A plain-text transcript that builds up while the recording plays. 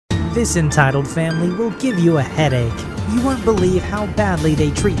This entitled family will give you a headache. You won't believe how badly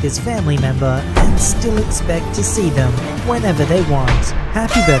they treat this family member and still expect to see them whenever they want.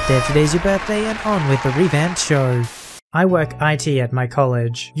 Happy birthday if today's your birthday, and on with the revamped show. I work IT at my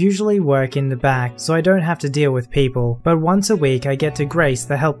college, usually work in the back so I don't have to deal with people, but once a week I get to grace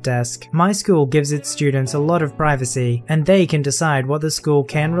the help desk. My school gives its students a lot of privacy, and they can decide what the school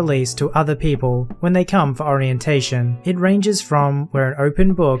can release to other people when they come for orientation. It ranges from we're an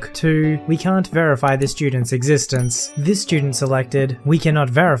open book to we can't verify the student's existence. This student selected we cannot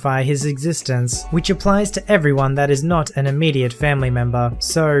verify his existence, which applies to everyone that is not an immediate family member.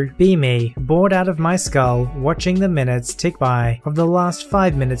 So be me, bored out of my skull, watching the minutes tick by of the last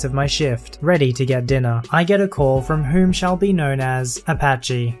 5 minutes of my shift, ready to get dinner. I get a call from whom shall be known as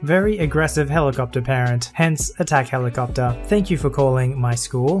Apache, very aggressive helicopter parent, hence attack helicopter. Thank you for calling my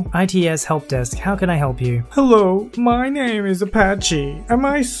school. ITS help desk, how can I help you? Hello, my name is Apache, and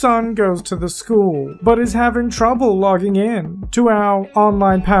my son goes to the school, but is having trouble logging in to our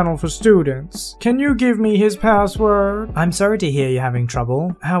online panel for students. Can you give me his password? I'm sorry to hear you're having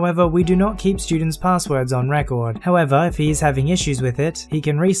trouble. However, we do not keep students' passwords on record. However, if he is having issues with it, he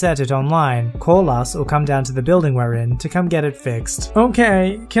can reset it online, call us, or come down to the building we're in to come get it fixed.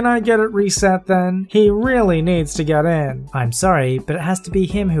 Okay, can I get it reset then? He really needs to get in. I'm sorry, but it has to be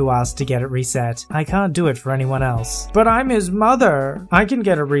him who asked to get it reset. I can't do it for anyone else. But I'm his mother. I can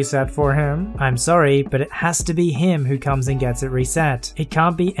get it reset for him. I'm sorry, but it has to be him who comes and gets it reset. It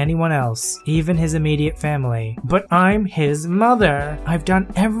can't be anyone else, even his immediate family. But I'm his mother. I've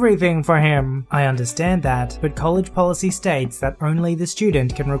done everything for him. I understand that, but college policy states that only the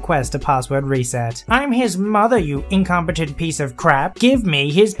student can request a password reset. I'm his mother, you incompetent piece of crap. Give me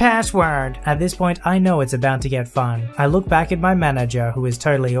his password. At this point, I know it's about to get fun. I look back at my manager, who is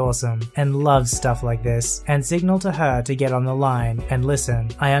totally awesome and loves stuff like this, and signal to her to get on the line and listen.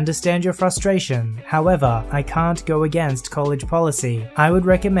 I understand your frustration. However, I can't go against college policy. I would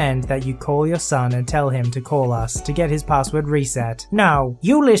recommend that you call your son and tell him to call us to get his password reset. No,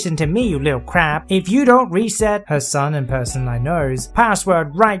 you listen to me, you little crap. If you don't reset her son and person I know's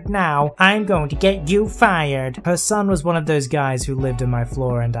password right now, I'm going to get you fired. Her son was one of those guys who lived on my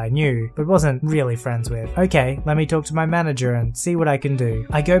floor and I knew, but wasn't really friends with. Okay, let me talk to my manager and see what I can do.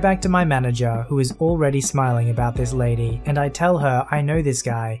 I go back to my manager, who is already smiling about this lady, and I tell her I know this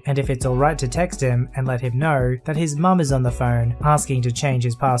guy, and if it's alright to text him and let him know that his mum is on the phone asking to change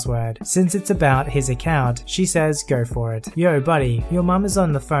his password. Since it's about his account, she says go for it. Yo buddy, your mum is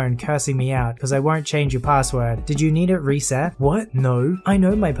on the phone cursing me out because I won't change your password. Did you need it reset? What? No, I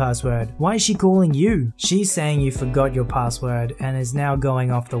know my password. Why is she calling you? She's saying you forgot your password and is now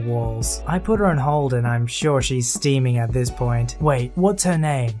going off the walls. I put her on hold and I'm sure she's steaming at this point. Wait, what's her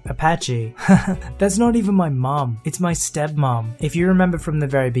name? Apache. That's not even my mum. It's my stepmom. If you remember from the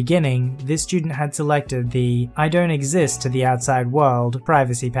very beginning, this student had selected the I don't exist to the outside world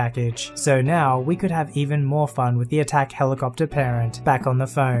privacy package. So now we could have even more fun with the attack helicopter parent back on the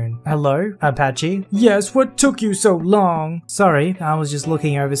phone. Hello, Apache? Yes, what took you so long? Sorry, I was just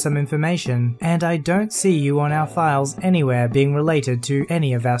looking over some information, and I don't see you on our files anywhere being related to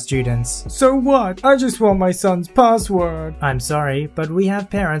any of our students. So what? I just want my son's password. I'm sorry, but we have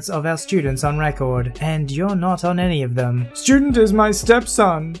parents of our students on record, and you're not on any of them. Student is my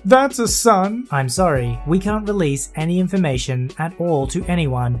stepson. That's a son. I'm sorry, we can't release any information at all to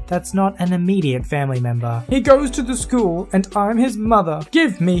anyone that's not an immediate family member. He goes to the school, and I'm his mother.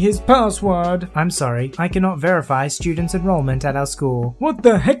 Give me his password. I'm sorry, I cannot verify students' enrollment at our school. What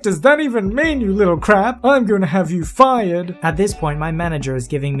the heck does that even mean, you little crap? I'm gonna have you fired. At this point, my manager is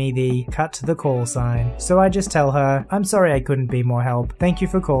giving me the cut to the call sign, so I just tell her, I'm sorry I couldn't be more help. Thank you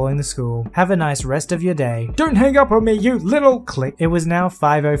for calling the school. Have a nice rest of your day. Don't hang up on me, you little click. It was now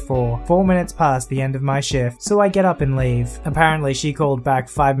 5:04, 4 minutes past the end of my shift, so I get up and leave. Apparently, she called back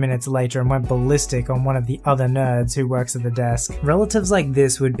 5 minutes later and went ballistic on one of the other nerds who works at the desk. Relatives like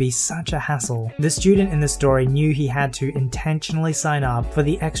this would be such a hassle. The student in the story knew he had to intentionally sign up for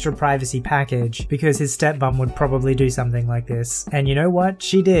the extra privacy package because his stepmom would probably do something like this. And you know what?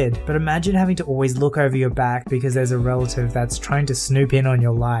 She did. But imagine having to always look over your back because there's a relative that's trying to snoop in on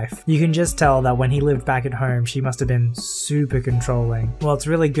your life. You can just tell that when he lived back at home, she must have been super controlling. Well, it's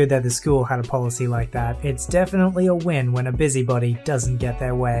really good that the school had a policy like that. It's definitely a win when a busybody doesn't get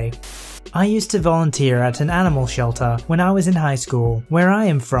their way. I used to volunteer at an animal shelter when I was in high school. Where I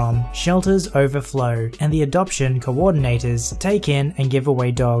am from, shelters overflow, and the adoption coordinators take in and give away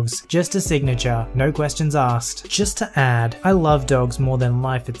dogs. Just a signature, no questions asked. Just to add, I love dogs more than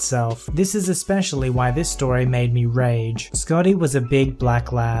life itself. This is especially why this story made me rage. Scotty was a big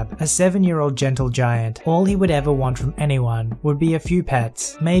black lab, a 7-year-old gentle giant. All he would ever want from anyone would be a few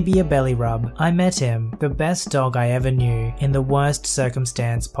pets, maybe a belly rub. I met him, the best dog I ever knew, in the worst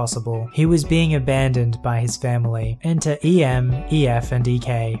circumstance possible. He was being abandoned by his family. Enter EM, EF, and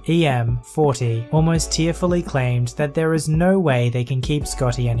EK. EM, 40, almost tearfully claimed that there is no way they can keep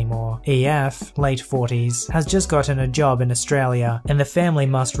Scotty anymore. EF, late 40s, has just gotten a job in Australia, and the family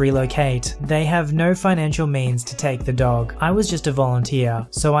must relocate. They have no financial means to take the dog. I was just a volunteer,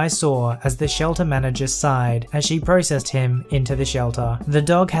 so I saw as the shelter manager sighed as she processed him into the shelter. The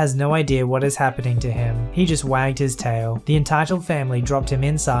dog has no idea what is happening to him. He just wagged his tail. The entitled family dropped him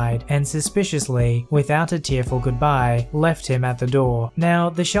inside and suspiciously, without a tearful goodbye, left him at the door. Now,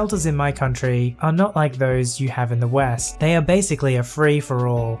 the shelters in my country are not like those you have in the West. They are basically a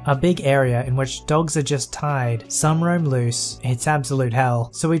free-for-all, a big area in which dogs are just tied. Some roam loose. It's absolute hell.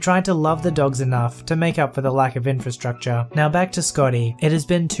 So we tried to love the dogs enough to make up for the lack of infrastructure. Now back to Scotty. It has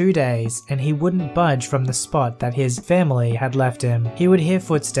been 2 days and he wouldn't budge from the spot that his family had left him. He would hear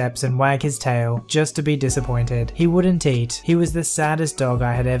footsteps and wag his tail just to be disappointed. He wouldn't eat. He was the saddest dog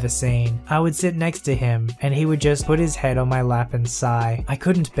I had ever seen. I would sit next to him and he would just put his head on my lap and sigh. I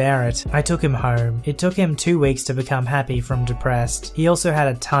couldn't bear it. I took him home. It took him 2 weeks to become happy from depressed. He also had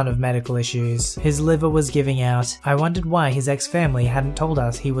a ton of medical issues. His liver was giving out. I wondered why his ex-family hadn't told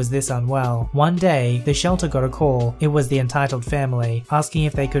us he was this unwell. One day, the shelter got a call. It was the entitled family, asking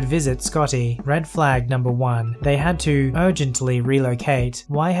if they could visit Scotty. Red flag number 1. They had to urgently relocate.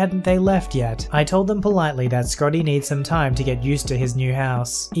 Why hadn't they left yet? I told them politely that Scotty needs some time to get used to his new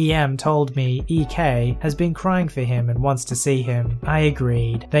house. EM told me EK has been crying for him and wants to see him. I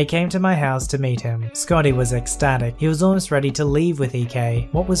agreed. They came to my house to meet him. Scotty was ecstatic. He was almost ready to leave with EK.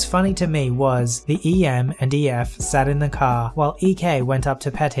 What was funny to me was the EM and EF sat in the car while EK went up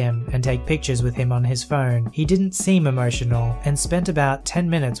to pet him and take pictures with him on his phone. He didn't seem emotional and spent about 10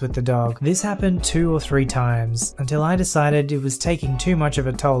 minutes with the dog. This happened 2 or 3 times until I decided it was taking too much of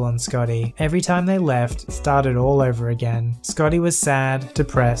a toll on Scotty. Every time they left, it started all over again. Scotty was sad,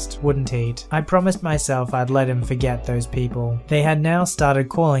 depressed, wouldn't eat. I promised myself I'd let him forget those people. They had now started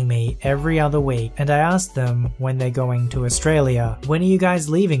calling me every other week and I asked them when they're going to Australia. When are you guys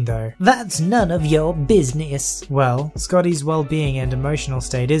leaving though? That's none of your business. Well, Scotty's well-being and emotional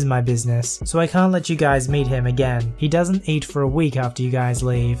state is my business, so I can't let you guys meet him again. He doesn't eat for a week after you guys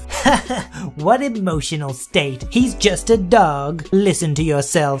leave. What emotional state? He's just a dog. Listen to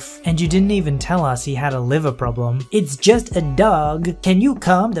yourself. And you didn't even tell us he had a liver problem. It's just a dog. Can you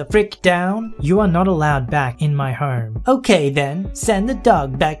calm the frick down? You are not allowed back in my home. Okay then, send the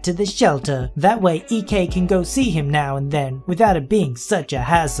dog back to the shelter. That way EK can go see him now and then without it being such a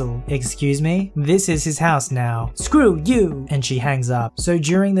hassle. Excuse me? This is his house now. Screw you! And she hangs up. So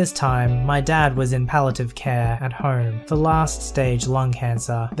during this time, my dad was in palliative care at home for last stage lung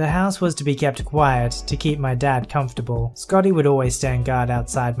cancer. The house was to be kept quiet to keep my dad comfortable. Scotty would always stand guard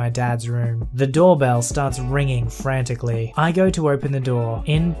outside my dad's room. The doorbell starts ringing frantically. I go to open the door.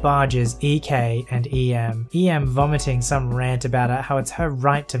 In barges EK and EM. EM vomiting some rant about how it's her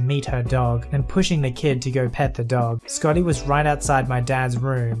right to meet her dog and pushing the kid to go pet the dog. Scotty was right outside my dad's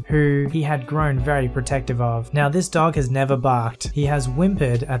room, who he had grown very protective of. Now this dog has never barked. He has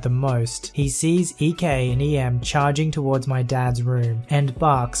whimpered at the most. He sees EK and EM charging towards my dad's room and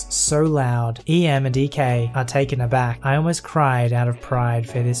barks so loud. EM and EK are taken aback. I almost cried out of pride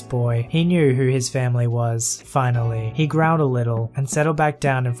for this boy. He knew who his family was. Finally, he growled a little and settled back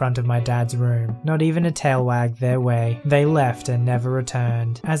down in front of my dad's room. Not even a tail wag their way. They left and never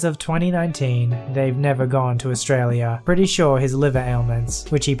returned. As of 2019, they've never gone to Australia. Pretty sure his liver ailments,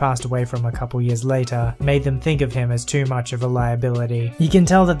 which he passed away from a couple years later, made them think of him as too much of a liability. You can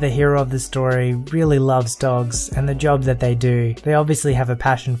tell that the hero of the story really loves dogs and the job that they do. They obviously have a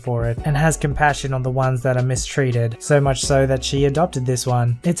passion for it and has compassion on the ones that are mistreated, so much so that she adopted this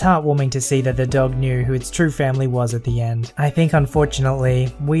one. It's heartwarming to see that the dog knew who its true family was at the end. I think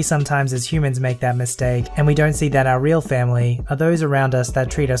unfortunately, we sometimes as humans make that mistake and we don't see that our real family are those around us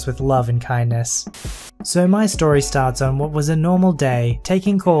that treat us with love and kindness. So my story starts on what was a normal day,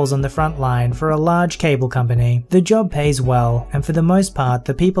 taking calls on the front line for a large cable company. The job pays well, and for the most part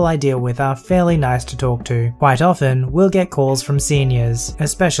the people I deal with are fairly nice to talk to. Quite often, we'll get calls from seniors,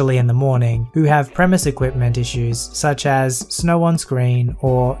 especially in the morning, who have premise equipment issues, such as snow on screen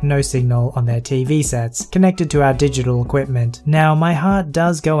or no signal on their TV sets, connected to our digital equipment. Now, my heart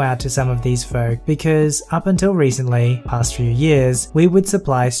does go out to some of these folk, because up until recently, past few years, we would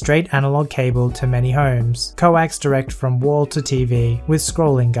supply straight analog cable to many homes. homes, coax direct from wall to TV with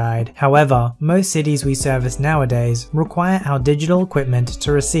scrolling guide. However, most cities we service nowadays require our digital equipment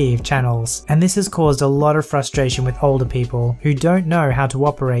to receive channels, and this has caused a lot of frustration with older people who don't know how to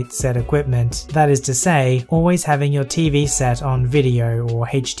operate said equipment. That is to say, always having your TV set on video or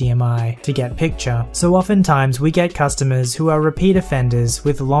HDMI to get picture. So oftentimes we get customers who are repeat offenders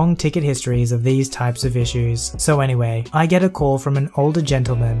with long ticket histories of these types of issues. So anyway, I get a call from an older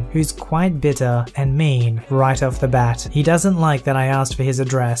gentleman who's quite bitter and mean right off the bat. He doesn't like that I asked for his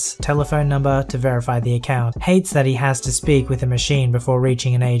address, telephone number to verify the account, hates that he has to speak with a machine before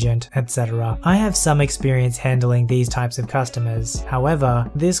reaching an agent, etc. I have some experience handling these types of customers. However,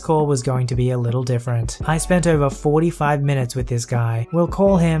 this call was going to be a little different. I spent over 45 minutes with this guy. We'll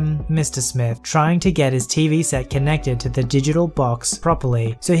call him Mr. Smith, trying to get his TV set connected to the digital box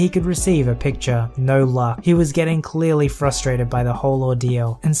properly so he could receive a picture. No luck. He was getting clearly frustrated by the whole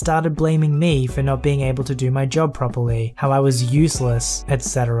ordeal and started blaming me for not being able to do my job properly, how I was useless,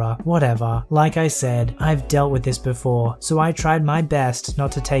 etc. Whatever. Like I said, I've dealt with this before, so I tried my best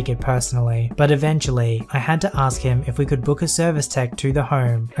not to take it personally. But eventually, I had to ask him if we could book a service tech to the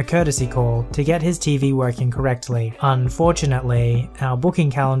home, a courtesy call, to get his TV working correctly. Unfortunately, our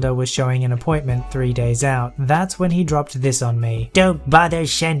booking calendar was showing an appointment 3 days out. That's when he dropped this on me. Don't bother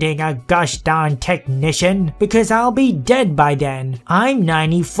sending a gosh darn technician, because I'll be dead by then. I'm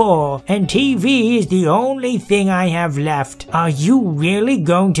 94, and TV is the only thing I have left. Are you really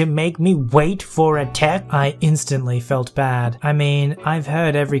going to make me wait for a tech? I instantly felt bad. I mean, I've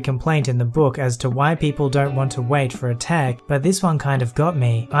heard every complaint in the book as to why people don't want to wait for a tech, but this one kind of got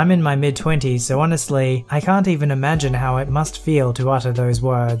me. I'm in my mid-20s, so honestly, I can't even imagine how it must feel to utter those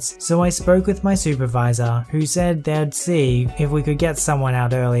words. So I spoke with my supervisor, who said they'd see if we could get someone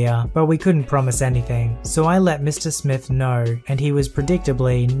out earlier, but we couldn't promise anything. So I let Mr. Smith know, and he was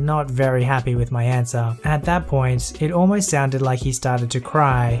predictably not very happy with my answer. At that point, it almost sounded like he started to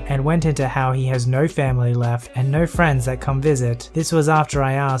cry and went into how he has no family left and no friends that come visit. This was after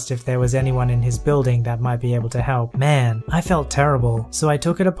I asked if there was anyone in his building that might be able to help. Man, I felt terrible, so I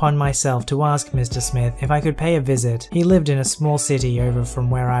took it upon myself to ask Mr. Smith if I could pay a visit. He lived in a small city over from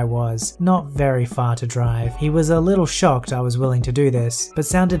where I was, not very far to drive. He was a little shocked I was willing to do this, but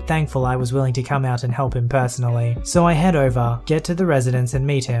sounded thankful I was willing to come out and help him personally. So I head over, get to the residence and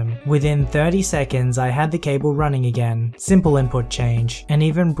meet him. Within 30 seconds I had the cable running again, simple input change, and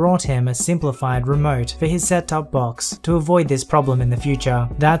even brought him a simplified remote for his set-top box to avoid this problem in the future.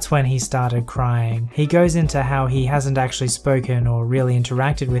 That's when he started crying. He goes into how he hasn't actually spoken or really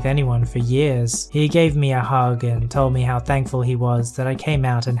interacted with anyone for years. He gave me a hug and told me how thankful he was that I came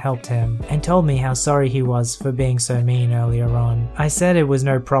out and helped him, and told me how sorry he was for being so mean earlier on. I said it was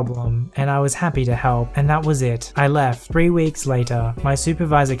no problem, and I was happy to help, and that was it. I left. 3 weeks later, my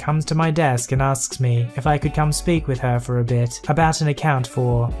supervisor comes to my desk and asks me if I could come speak with her for a bit about an account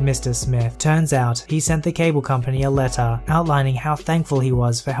for Mr. Smith. Turns out, he sent the cable company a letter outlining how thankful he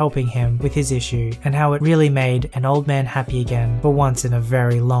was for helping him with his issue, and how it really made an old man happy again for once in a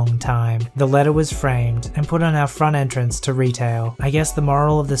very long time. The letter was framed and put on our front entrance to retail. I guess the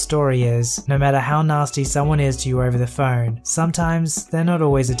moral of the story is, no matter how nasty someone is to you over the phone, sometimes they're not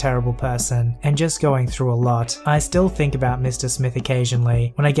always a terrible person and just going through a lot. I still think about Mr. Smith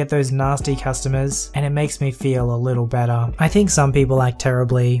occasionally when I get those nasty customers, and it makes me feel a little better. I think some people act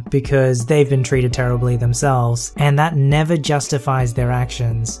terribly because they've been treated terribly themselves, and that never justifies their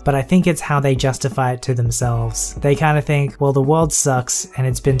actions, but I think it's how they justify it to themselves. They kind of think, well, the world sucks and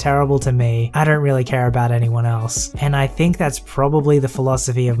it's been terrible to me, I don't really care about anyone else. And I think that's probably the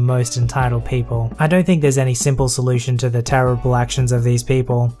philosophy of most entitled people. I don't think there's any simple solution to the terrible actions of these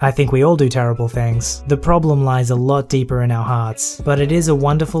people. I think we all do terrible things. The problem lies a lot deeper in our hearts, but it is a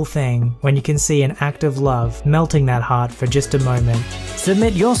wonderful thing when you can see an act of love melting that heart for just a moment.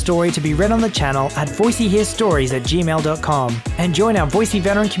 Submit your story to be read on the channel at VoiceyHereStories@gmail.com and join our Voicey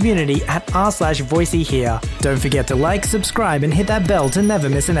veteran community at r/VoiceyHere. Don't forget to like, subscribe, and hit that bell to never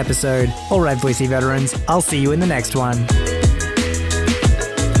miss an episode. Alright, Voicey veterans, I'll see you in the next one.